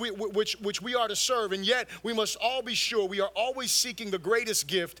which we are to serve, and yet we must all be sure we are always seeking the greatest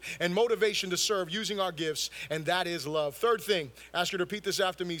gift and motivation to serve using our gifts, and that is love. Third thing, ask you to repeat this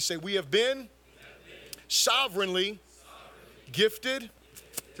after me. Say, we have been sovereignly gifted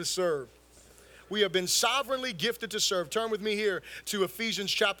to serve. We have been sovereignly gifted to serve. Turn with me here to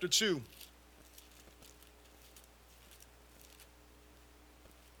Ephesians chapter 2.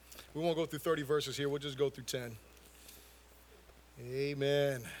 We won't go through 30 verses here. We'll just go through 10.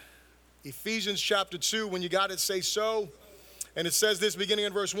 Amen. Ephesians chapter 2, when you got it, say so. And it says this beginning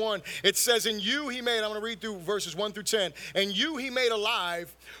in verse 1. It says, in you he made, I'm going to read through verses 1 through 10. And you he made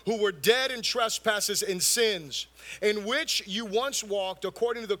alive who were dead in trespasses and sins, in which you once walked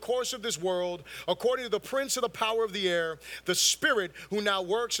according to the course of this world, according to the prince of the power of the air, the spirit who now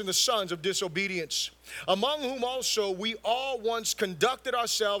works in the sons of disobedience, among whom also we all once conducted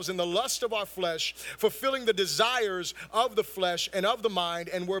ourselves in the lust of our flesh, fulfilling the desires of the flesh and of the mind,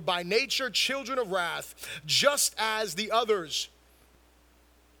 and were by nature children of wrath, just as the others.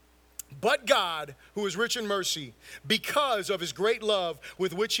 But God, who is rich in mercy, because of his great love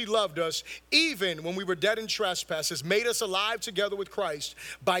with which he loved us, even when we were dead in trespasses, made us alive together with Christ.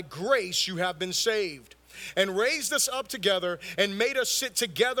 By grace you have been saved, and raised us up together and made us sit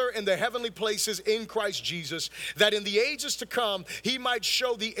together in the heavenly places in Christ Jesus, that in the ages to come he might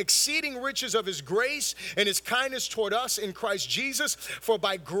show the exceeding riches of his grace and his kindness toward us in Christ Jesus. For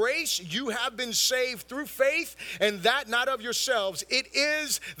by grace you have been saved through faith, and that not of yourselves. It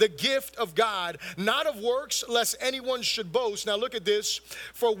is the gift of God, not of works, lest anyone should boast. Now look at this.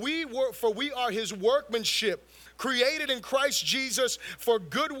 For we are his workmanship, created in Christ Jesus for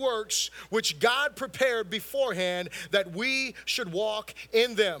good works, which God prepared beforehand that we should walk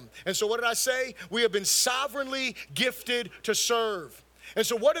in them. And so what did I say? We have been sovereignly gifted to serve. And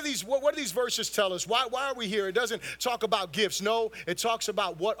so what do these verses tell us? Why are we here? It doesn't talk about gifts. No, it talks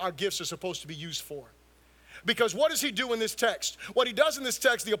about what our gifts are supposed to be used for. Because what does he do in this text? What he does in this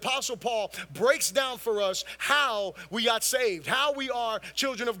text, the Apostle Paul breaks down for us how we got saved, how we are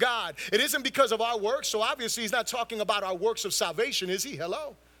children of God. It isn't because of our works, so obviously he's not talking about our works of salvation, is he?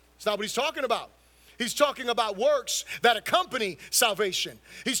 Hello? It's not what he's talking about. He's talking about works that accompany salvation.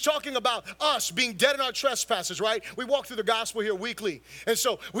 He's talking about us being dead in our trespasses, right? We walk through the gospel here weekly. And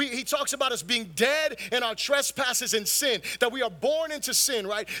so he talks about us being dead in our trespasses and sin, that we are born into sin,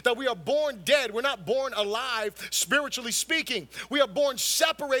 right? That we are born dead. We're not born alive, spiritually speaking. We are born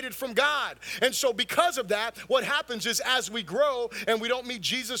separated from God. And so because of that, what happens is as we grow and we don't meet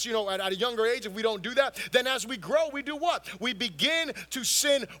Jesus, at a younger age, if we don't do that, then as we grow, we do what? We begin to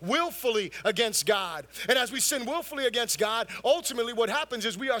sin willfully against God. And as we sin willfully against God, ultimately what happens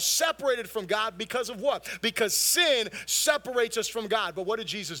is we are separated from God because of what? Because sin separates us from God. But what did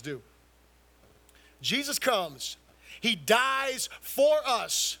Jesus do? Jesus comes. He dies for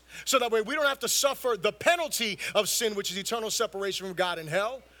us so that way we don't have to suffer the penalty of sin, which is eternal separation from God in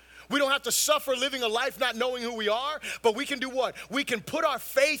hell. We don't have to suffer living a life not knowing who we are, but we can do what? We can put our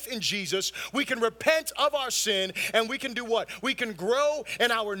faith in Jesus, we can repent of our sin, and we can do what? We can grow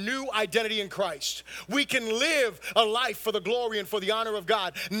in our new identity in Christ. We can live a life for the glory and for the honor of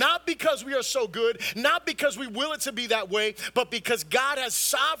God, not because we are so good, not because we will it to be that way, but because God has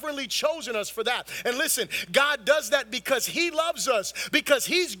sovereignly chosen us for that. And listen, God does that because he loves us, because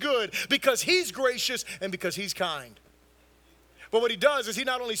he's good, because he's gracious, and because he's kind. But what he does is he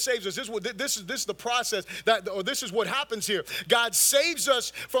not only saves us, this is the process, this is what happens here. God saves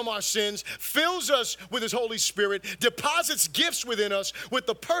us from our sins, fills us with his Holy Spirit, deposits gifts within us with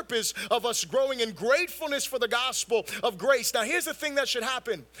the purpose of us growing in gratefulness for the gospel of grace. Now here's the thing that should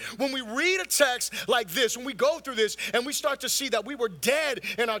happen. When we read a text like this, when we go through this and we start to see that we were dead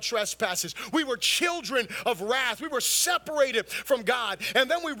in our trespasses, we were children of wrath, we were separated from God, and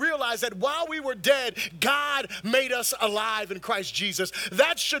then we realize that while we were dead, God made us alive in Christ Jesus.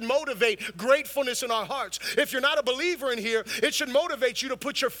 That should motivate gratefulness in our hearts. If you're not a believer in here, it should motivate you to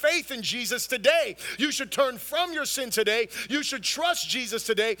put your faith in Jesus today. You should turn from your sin today. You should trust Jesus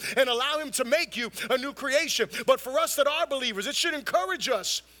today and allow him to make you a new creation. But for us that are believers, it should encourage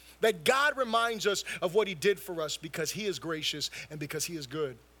us that God reminds us of what he did for us because he is gracious and because he is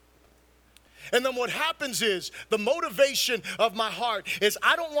good. And then what happens is the motivation of my heart is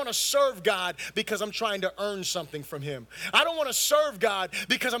I don't want to serve God because I'm trying to earn something from him. I don't want to serve God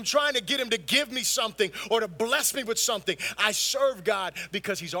because I'm trying to get him to give me something or to bless me with something. I serve God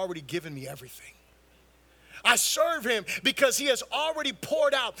because he's already given me everything. I serve him because he has already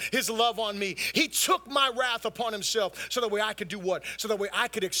poured out his love on me. He took my wrath upon himself so that way I could do what? So that way I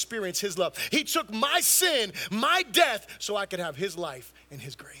could experience his love. He took my sin, my death, so I could have his life and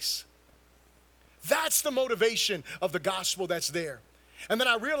his grace. That's the motivation of the gospel that's there. And then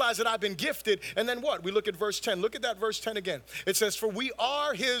I realize that I've been gifted. And then what? We look at verse 10. Look at that verse 10 again. It says, for we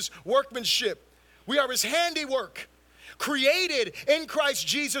are his workmanship. We are his handiwork, created in Christ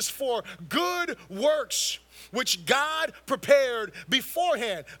Jesus for good works, which God prepared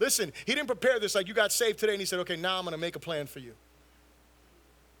beforehand. Listen, he didn't prepare this like you got saved today and he said, okay, now I'm going to make a plan for you.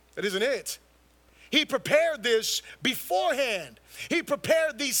 That isn't it. He prepared this beforehand. He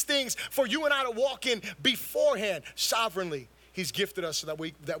prepared these things for you and I to walk in beforehand, sovereignly. He's gifted us so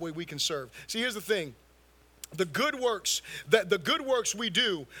that way we can serve. See, here's the thing. The good works we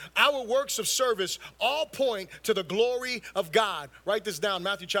do, our works of service, all point to the glory of God. Write this down,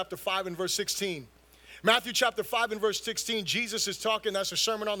 Matthew chapter 5 and verse 16. Matthew chapter 5 and verse 16, Jesus is talking, that's a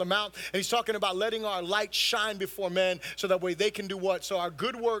Sermon on the Mount, and he's talking about letting our light shine before men so that way they can do what? So our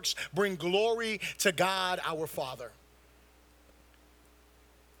good works bring glory to God our Father.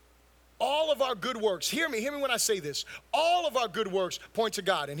 All of our good works, hear me when I say this. All of our good works point to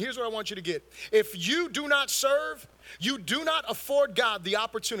God. And here's what I want you to get. If you do not serve, you do not afford God the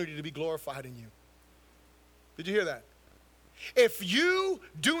opportunity to be glorified in you. Did you hear that? If you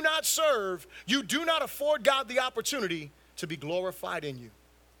do not serve, you do not afford God the opportunity to be glorified in you.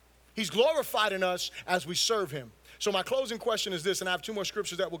 He's glorified in us as we serve him. So my closing question is this, and I have two more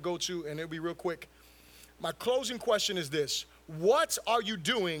scriptures that we'll go to, and it'll be real quick. My closing question is this. What are you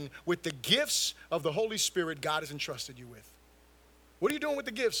doing with the gifts of the Holy Spirit God has entrusted you with? What are you doing with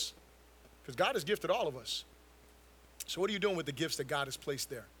the gifts? Because God has gifted all of us. So what are you doing with the gifts that God has placed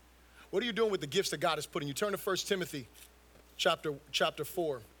there? What are you doing with the gifts that God has put in you? Turn to 1 Timothy chapter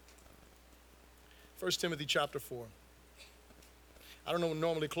 4. 1 Timothy chapter 4. I don't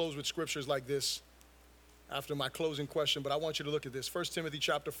normally close with scriptures like this after my closing question, but I want you to look at this. 1 Timothy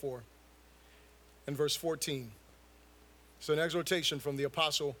chapter 4 and verse 14. It's an exhortation from the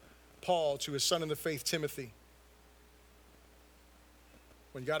Apostle Paul to his son in the faith, Timothy.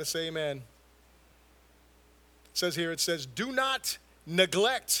 When you got to say amen. It says, do not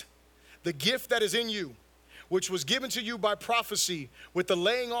neglect the gift that is in you, which was given to you by prophecy with the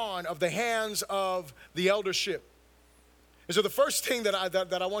laying on of the hands of the eldership. And so the first thing that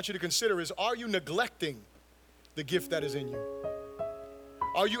I want you to consider is, are you neglecting the gift that is in you?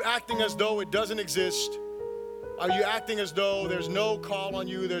 Are you acting as though it doesn't exist? Are you acting as though there's no call on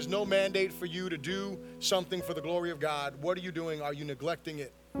you, there's no mandate for you to do something for the glory of God? What are you doing? Are you neglecting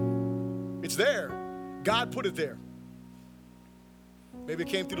it? It's there. God put it there. Maybe it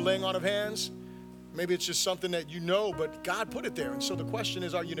came through the laying on of hands. Maybe it's just something that you know, but God put it there. And so the question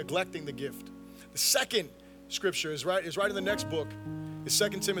is, are you neglecting the gift? The second scripture is right in the next book. It's 2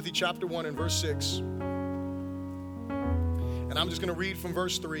 Timothy chapter 1 and verse 6. And I'm just going to read from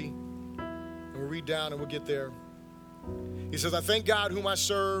verse 3. And we'll read down and we'll get there. He says, I thank God whom I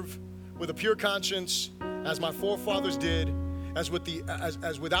serve with a pure conscience, as my forefathers did, as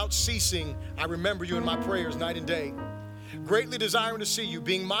without ceasing I remember you in my prayers night and day, greatly desiring to see you,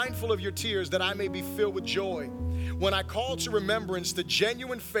 being mindful of your tears, that I may be filled with joy. When I call to remembrance the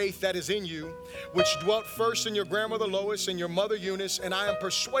genuine faith that is in you, which dwelt first in your grandmother Lois and your mother Eunice, and I am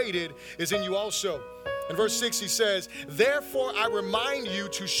persuaded is in you also. In verse 6 he says, therefore I remind you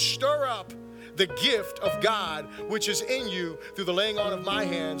to stir up the gift of God which is in you through the laying on of my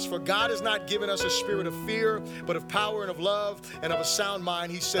hands. For God has not given us a spirit of fear, but of power and of love and of a sound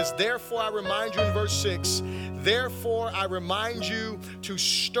mind. He says, therefore I remind you in verse 6, therefore I remind you to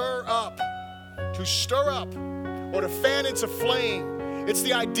stir up, or to fan into flame. It's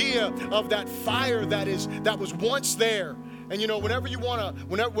the idea of that fire that was once there. And you know, whenever you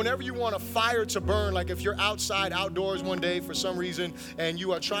want a fire to burn, like if you're outdoors one day for some reason and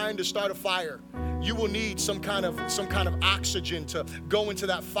you are trying to start a fire, you will need some kind of oxygen to go into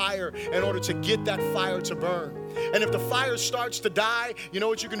that fire in order to get that fire to burn. And if the fire starts to die, you know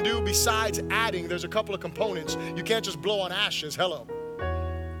what you can do besides adding? There's a couple of components. You can't just blow on ashes. Hello.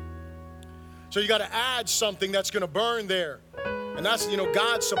 So you got to add something that's going to burn there. And that's,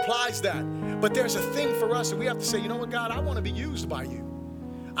 God supplies that. But there's a thing for us, and we have to say, you know what, God, I want to be used by you.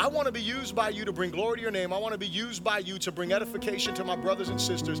 I want to be used by you to bring glory to your name. I want to be used by you to bring edification to my brothers and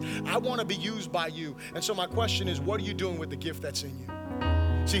sisters. I want to be used by you. And so my question is, what are you doing with the gift that's in you?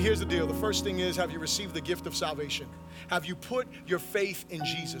 See, here's the deal. The first thing is, have you received the gift of salvation? Have you put your faith in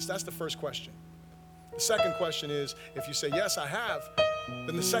Jesus? That's the first question. The second question is, if you say, yes, I have,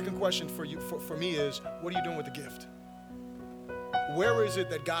 then the second question for me is, what are you doing with the gift? where is it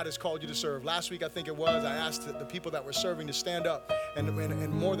that God has called you to serve? Last week, I think it was, I asked the people that were serving to stand up, and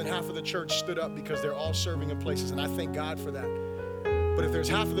more than half of the church stood up because they're all serving in places, and I thank God for that. But if there's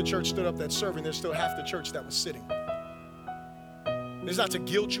half of the church stood up that's serving, there's still half the church that was sitting. It's not to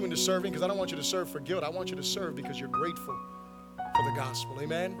guilt you into serving, because I don't want you to serve for guilt. I want you to serve because you're grateful for the gospel.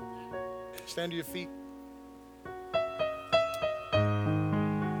 Amen? Stand to your feet.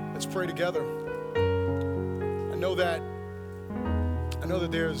 Let's pray together. I know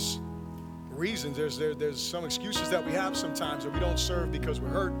that there's reasons, there's some excuses that we have sometimes, that we don't serve because we're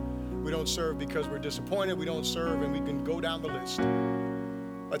hurt, we don't serve because we're disappointed, we don't serve, and we can go down the list.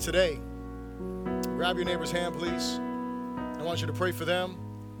 But today, grab your neighbor's hand, please. I want you to pray for them.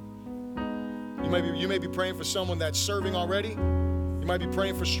 You may be praying for someone that's serving already. You might be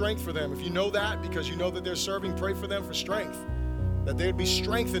praying for strength for them. If you know that, because you know that they're serving, pray for them for strength, that they would be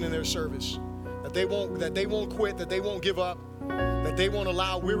strengthened in their service, that they won't quit, that they won't give up, that they won't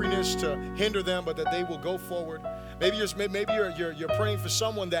allow weariness to hinder them, but that they will go forward. Maybe you're praying for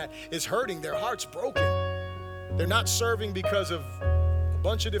someone that is hurting, their heart's broken. They're not serving because of a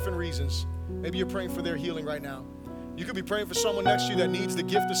bunch of different reasons. Maybe you're praying for their healing right now. You could be praying for someone next to you that needs the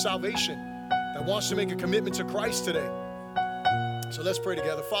gift of salvation, that wants to make a commitment to Christ today. So let's pray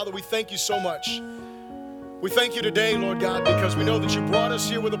together. Father, we thank you so much. We thank you today, Lord God, because we know that you brought us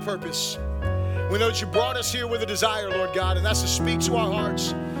here with a purpose. We know that you brought us here with a desire, Lord God, and that's to speak to our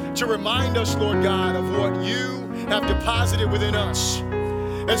hearts, to remind us, Lord God, of what you have deposited within us.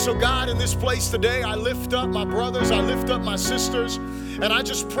 And so, God, in this place today, I lift up my brothers, I lift up my sisters, and I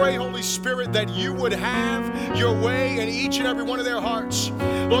just pray, Holy Spirit, that you would have your way in each and every one of their hearts.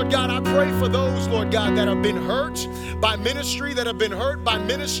 Lord God, I pray for those, Lord God, that have been hurt by ministry, that have been hurt by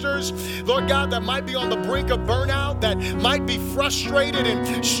ministers, Lord God, that might be on the brink of burnout, that might be frustrated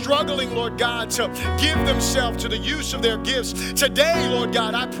and struggling, Lord God, to give themselves to the use of their gifts. Today, Lord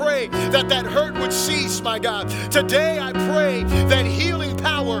God, I pray that that hurt would cease, my God. Today, I pray that healing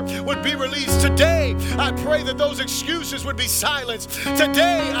power would be released. Today, I pray that those excuses would be silenced.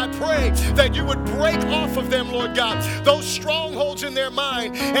 Today, I pray that you would break off of them, Lord God, those strongholds in their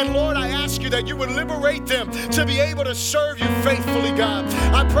mind. And Lord, I ask you that you would liberate them to be able to serve you faithfully, God.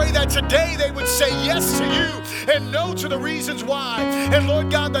 I pray that today they would say yes to you and no to the reasons why. And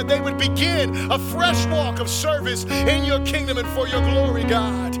Lord God, that they would begin a fresh walk of service in your kingdom and for your glory,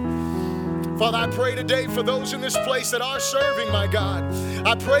 God. Father, I pray today for those in this place that are serving, my God.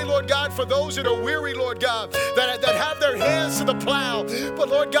 I pray, Lord God, for those that are weary, Lord God, that have their hands to the plow, but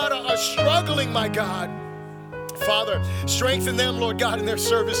Lord God, are struggling, my God. Father, strengthen them, Lord God, in their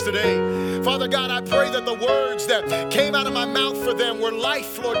service today. Father God, I pray that the words that came out of my mouth for them were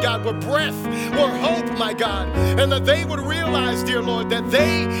life, Lord God, were breath, were hope, my God, and that they would realize, dear Lord, that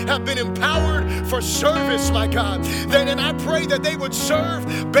they have been empowered for service, my God. And I pray that they would serve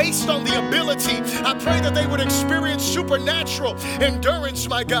based on the ability. I pray that they would experience supernatural endurance,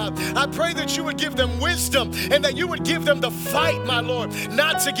 my God. I pray that you would give them wisdom and that you would give them the fight, my Lord,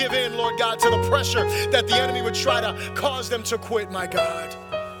 not to give in, Lord God, to the pressure that the enemy would try to cause them to quit, my God.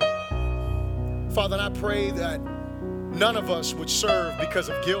 Father, and I pray that none of us would serve because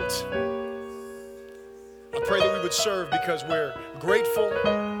of guilt. I pray that we would serve because we're grateful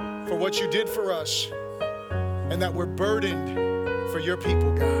for what you did for us and that we're burdened for your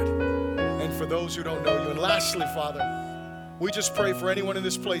people, God, and for those who don't know you. And lastly, Father, we just pray for anyone in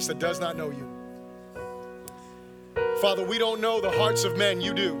this place that does not know you. Father, we don't know the hearts of men,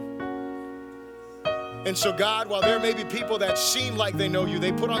 you do. And so, God, while there may be people that seem like they know you,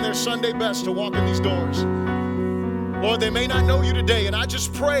 they put on their Sunday best to walk in these doors. Lord, they may not know you today, and I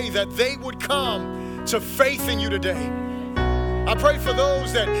just pray that they would come to faith in you today. I pray for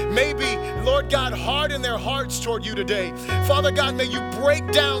those that may be, Lord God, hard in their hearts toward you today. Father God, may you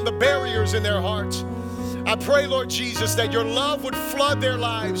break down the barriers in their hearts. I pray, Lord Jesus, that your love would flood their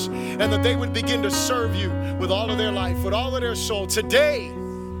lives and that they would begin to serve you with all of their life, with all of their soul. Today,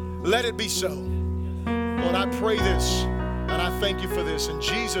 let it be so. Lord, I pray this, and I thank you for this. In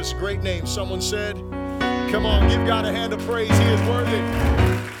Jesus' great name, someone said, come on, give God a hand of praise. He is worthy.